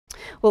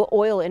Well,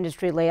 oil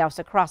industry layoffs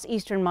across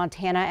eastern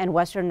Montana and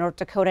western North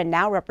Dakota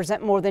now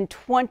represent more than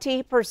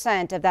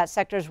 20% of that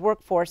sector's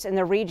workforce in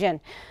the region.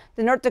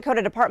 The North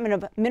Dakota Department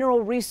of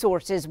Mineral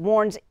Resources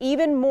warns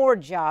even more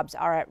jobs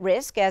are at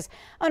risk as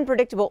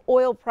unpredictable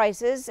oil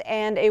prices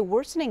and a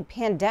worsening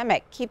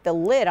pandemic keep the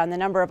lid on the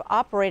number of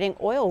operating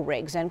oil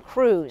rigs and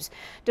crews.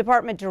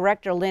 Department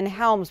Director Lynn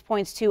Helms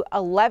points to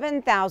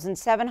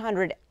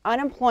 11,700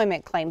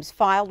 unemployment claims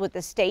filed with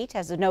the state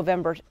as of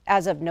November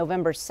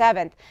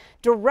 7th,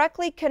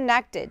 directly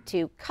connected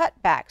to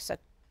cutbacks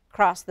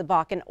across the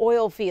Bakken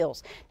oil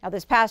fields. Now,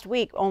 this past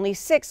week, only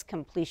 6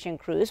 completion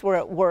crews were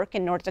at work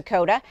in North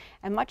Dakota,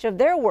 and much of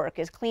their work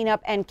is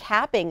cleanup and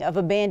capping of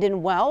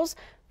abandoned wells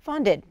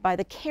funded by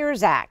the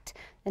CARES Act.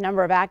 The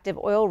number of active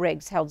oil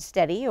rigs held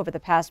steady over the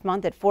past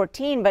month at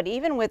 14, but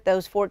even with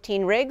those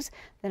 14 rigs,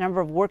 the number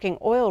of working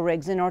oil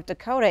rigs in North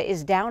Dakota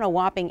is down a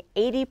whopping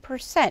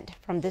 80%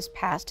 from this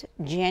past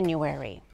January.